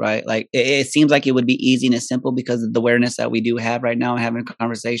instance, right? Like it seems like it would be easy and simple because of the awareness that we do have right now, having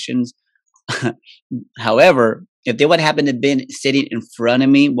conversations. However, if they would happen to have been sitting in front of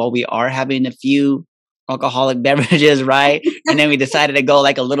me while we are having a few alcoholic beverages, right? And then we decided to go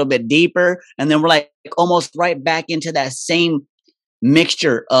like a little bit deeper, and then we're like almost right back into that same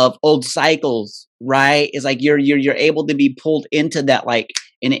mixture of old cycles, right? It's like you're able to be pulled into that like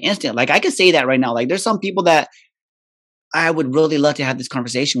in an instant. Like I could say that right now. Like there's some people that I would really love to have this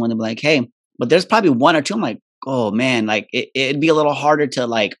conversation with them, like, hey, but there's probably one or two I'm like, oh man, like it'd be a little harder to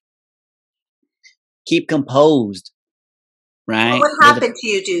like keep composed, right? What would happen to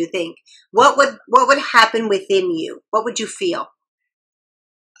you, do you think? What would happen within you? What would you feel?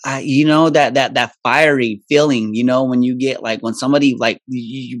 That fiery feeling, when you get like, when somebody like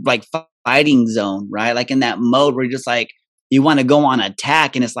fighting zone, right? Like in that mode where you're just like, you want to go on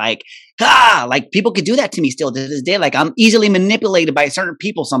attack, and it's like, like people could do that to me still to this day. Like I'm easily manipulated by certain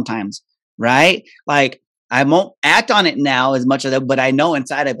people sometimes, right? Like I won't act on it now as much of that, but I know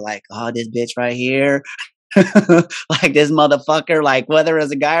inside I'd be like, oh, this bitch right here, like this motherfucker, like whether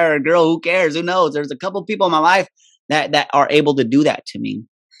it's a guy or a girl, who cares? Who knows? There's a couple people in my life that are able to do that to me.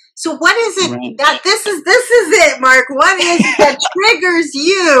 So what is it that this is it, Mark? What is it that triggers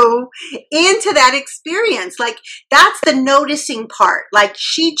you into that experience? Like that's the noticing part, like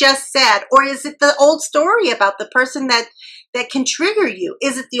she just said, or is it the old story about the person that can trigger you?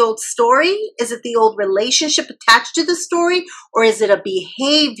 Is it the old story? Is it the old relationship attached to the story? Or is it a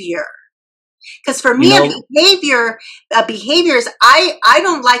behavior? Because for You me, know, a behavior is I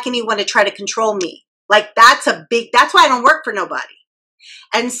don't like anyone to try to control me. Like that's why I don't work for nobody.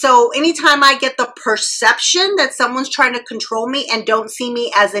 And so anytime I get the perception that someone's trying to control me and don't see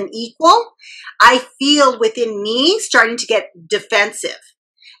me as an equal, I feel within me starting to get defensive.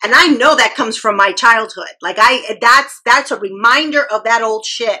 And I know that comes from my childhood. Like that's a reminder of that old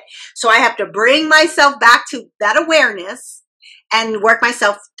shit. So I have to bring myself back to that awareness and work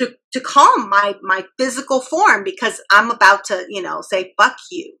myself to calm my physical form, because I'm about to, say, fuck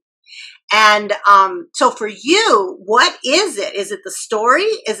you. And so for you, what is it? Is it the story?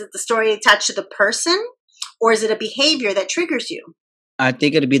 Is it the story attached to the person? Or is it a behavior that triggers you? I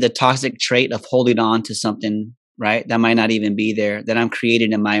think it'd be the toxic trait of holding on to something, right? That might not even be there, that I'm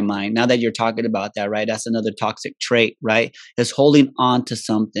creating in my mind. Now that you're talking about that, right? That's another toxic trait, right? Is holding on to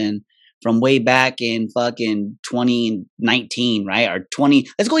something from way back in fucking 2019, right? Or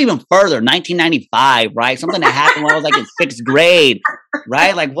let's go even further, 1995, right? Something that happened when I was like in 6th grade,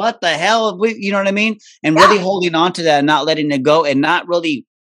 right? Like what the hell, you know what I mean? And really holding on to that and not letting it go and not really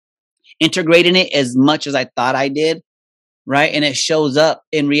integrating it as much as I thought I did, right? And it shows up.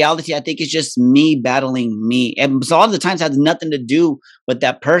 In reality, I think it's just me battling me. And so all of the times it has nothing to do with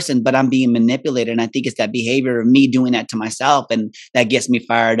that person, but I'm being manipulated. And I think it's that behavior of me doing that to myself, and that gets me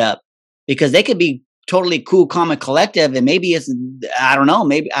fired up. Because they could be totally cool, calm, and collective, and maybe it's, I don't know,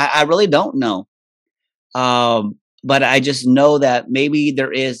 maybe I really don't know. But I just know that maybe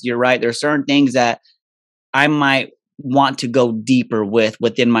you're right, there are certain things that I might want to go deeper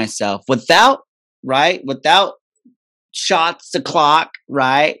within myself without shots the clock,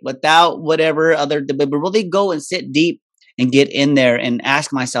 right? Without whatever other, but really go and sit deep and get in there and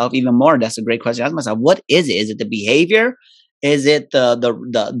ask myself even more. That's a great question. Ask myself, what is it? Is it the behavior? Is it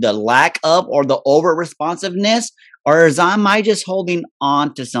the lack of or the over responsiveness, or am I just holding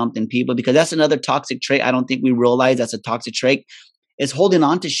on to something, people? Because that's another toxic trait. I don't think we realize that's a toxic trait. Is holding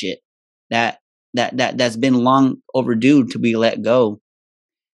on to shit that's been long overdue to be let go,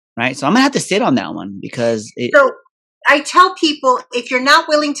 right? So I'm gonna have to sit on that one because. So I tell people, if you're not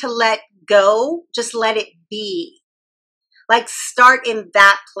willing to let go, just let it be. Like start in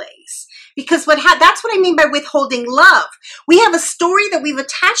that place, because that's what I mean by withholding love. We have a story that we've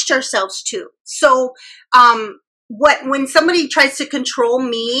attached ourselves to. So, when somebody tries to control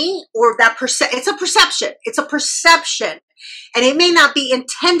me, or it's a perception. It's a perception, and it may not be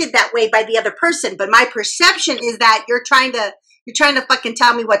intended that way by the other person. But my perception is that you're trying to fucking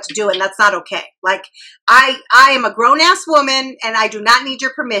tell me what to do, and that's not okay. Like I am a grown ass woman, and I do not need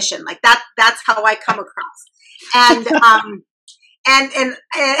your permission. Like that's how I come across. And and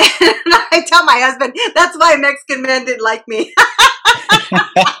I tell my husband, that's why Mexican men didn't like me.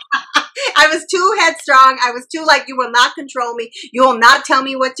 I was too headstrong. I was too like, you will not control me. You will not tell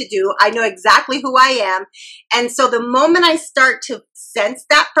me what to do. I know exactly who I am. And so the moment I start to sense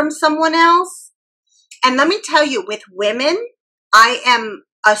that from someone else, and let me tell you, with women, I am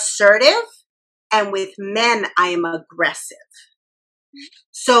assertive, and with men, I am aggressive.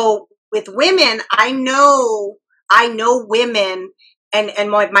 So with women, I know women, and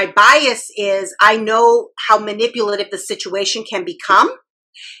my bias is I know how manipulative the situation can become.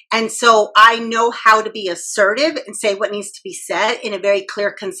 And so I know how to be assertive and say what needs to be said in a very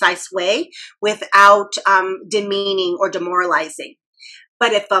clear, concise way without demeaning or demoralizing.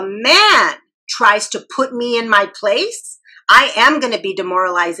 But if a man tries to put me in my place, I am going to be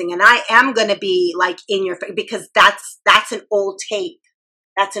demoralizing, and I am going to be like in your face, because that's an old tape.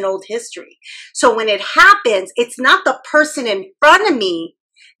 That's an old history. So when it happens, it's not the person in front of me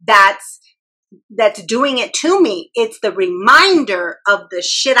that's doing it to me. It's the reminder of the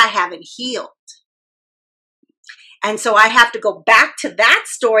shit I haven't healed. And so I have to go back to that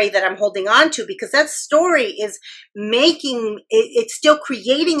story that I'm holding on to, because that story is it's still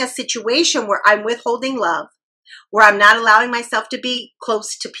creating a situation where I'm withholding love, where I'm not allowing myself to be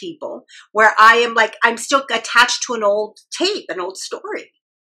close to people, where I'm still attached to an old tape, an old story.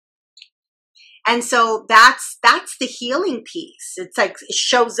 And so that's the healing piece. It's like it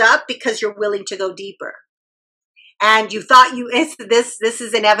shows up because you're willing to go deeper. And you thought this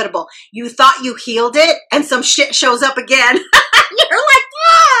is inevitable. You thought you healed it, and some shit shows up again. You're like,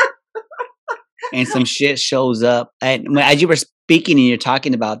 ah! And some shit shows up. And as you were speaking and you're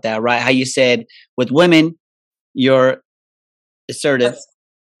talking about that, right? How you said with women, you're assertive,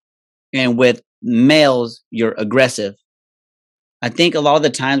 and with males, you're aggressive. I think a lot of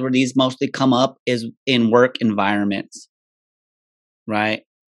the times where these mostly come up is in work environments, right?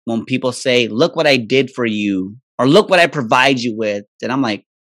 When people say, look what I did for you, or look what I provide you with. And I'm like,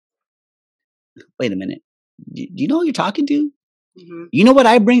 wait a minute. Do you know who you're talking to? Mm-hmm. You know what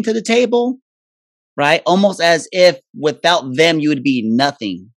I bring to the table? right? Almost as if without them, you would be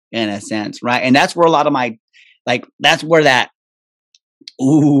nothing in a sense, right? And that's where a lot of my, like, that's where that,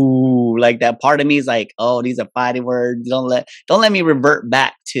 ooh, like that part of me is like, oh, these are fighting words. Don't let me revert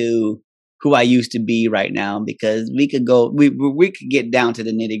back to who I used to be right now, because we could get down to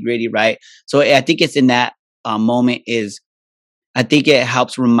the nitty gritty, right? So I think it's in that moment I think it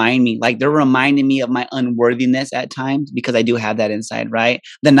helps remind me, like they're reminding me of my unworthiness at times, because I do have that inside, right?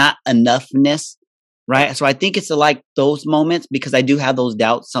 The not enoughness, right? So I think it's like those moments, because I do have those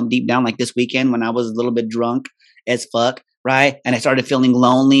doubts some deep down, like this weekend when I was a little bit drunk as fuck, right? And I started feeling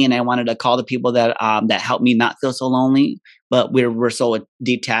lonely, and I wanted to call the people that helped me not feel so lonely, but we're so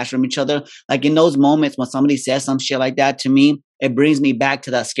detached from each other. Like in those moments when somebody says some shit like that to me, it brings me back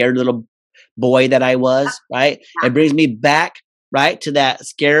to that scared little boy that I was, right? It brings me back, right, to that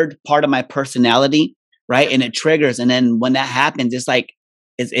scared part of my personality, right? And it triggers. And then when that happens, it's like,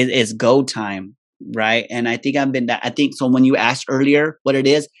 it's go time, right? And I think I think so. When you asked earlier what it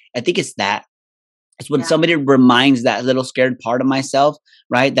is, I think it's that. It's when somebody reminds that little scared part of myself,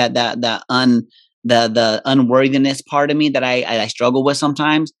 right? The unworthiness part of me that I struggle with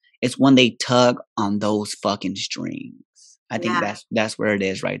sometimes. It's when they tug on those fucking strings. I think that's where it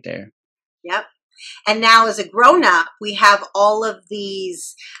is right there. Yep. And now as a grown-up, we have all of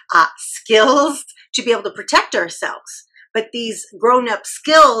these skills to be able to protect ourselves. But these grown-up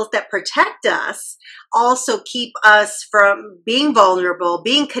skills that protect us also keep us from being vulnerable,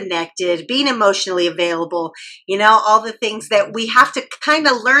 being connected, being emotionally available, all the things that we have to kind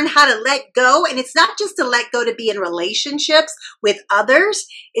of learn how to let go. And it's not just to let go to be in relationships with others.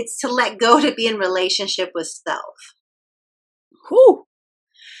 It's to let go to be in relationship with self. Whew.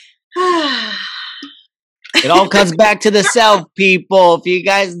 It all comes back to the self, people. If you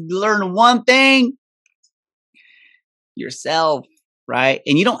guys learn one thing, yourself, right?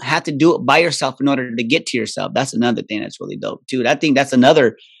 And you don't have to do it by yourself in order to get to yourself. That's another thing that's really dope too. I think that's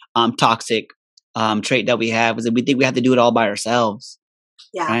another toxic trait that we have, is that we think we have to do it all by ourselves.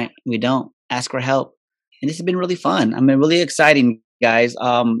 Yeah. Right? We don't. Ask for help. And this has been really fun. I mean, really exciting, guys.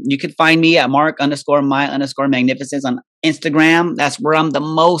 You can find me at Mark_my_magnificence on Instagram. That's where I'm the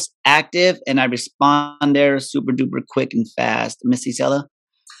most active, and I respond there super duper quick and fast. Miss Isela?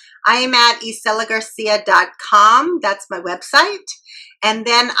 I am at iselagarcia.com. That's my website. And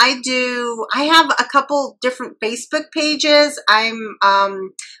then I have a couple different Facebook pages. I'm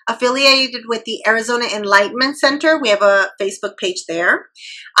affiliated with the Arizona Enlightenment Center. We have a Facebook page there.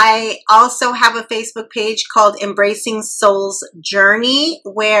 I also have a Facebook page called Embracing Soul's Journey,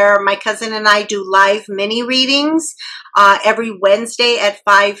 where my cousin and I do live mini readings every Wednesday at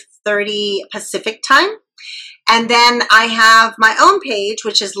 5:30 Pacific time. And then I have my own page,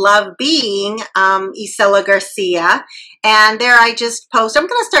 which is Love Being Isela Garcia. And there I just post. I'm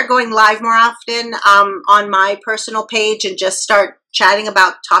going to start going live more often on my personal page and just start chatting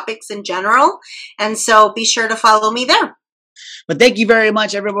about topics in general. And so be sure to follow me there. But thank you very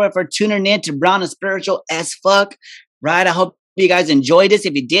much, everyone, for tuning in to Brown and Spiritual as Fuck. Right? I hope you guys enjoyed this.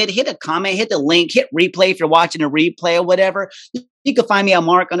 If you did, hit a comment, hit the link, hit replay if you're watching a replay or whatever. You can find me at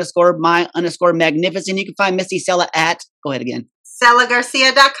Mark_my_magnificent. You can find Miss Isela at, go ahead again,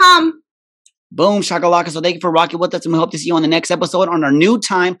 iselagarcia.com. Boom, shakalaka. So thank you for rocking with us, and we hope to see you on the next episode on our new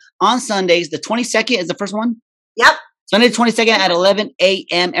time on Sundays. The 22nd is the first one? Yep. Sunday the 22nd at 11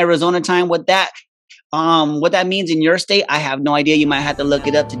 a.m. Arizona time. What that means in your state, I have no idea. You might have to look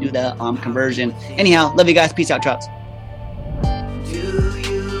it up to do the conversion. Anyhow, love you guys. Peace out, Trots.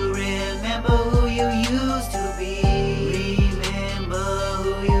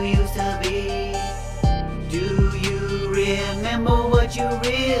 You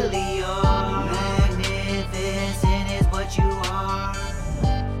really are.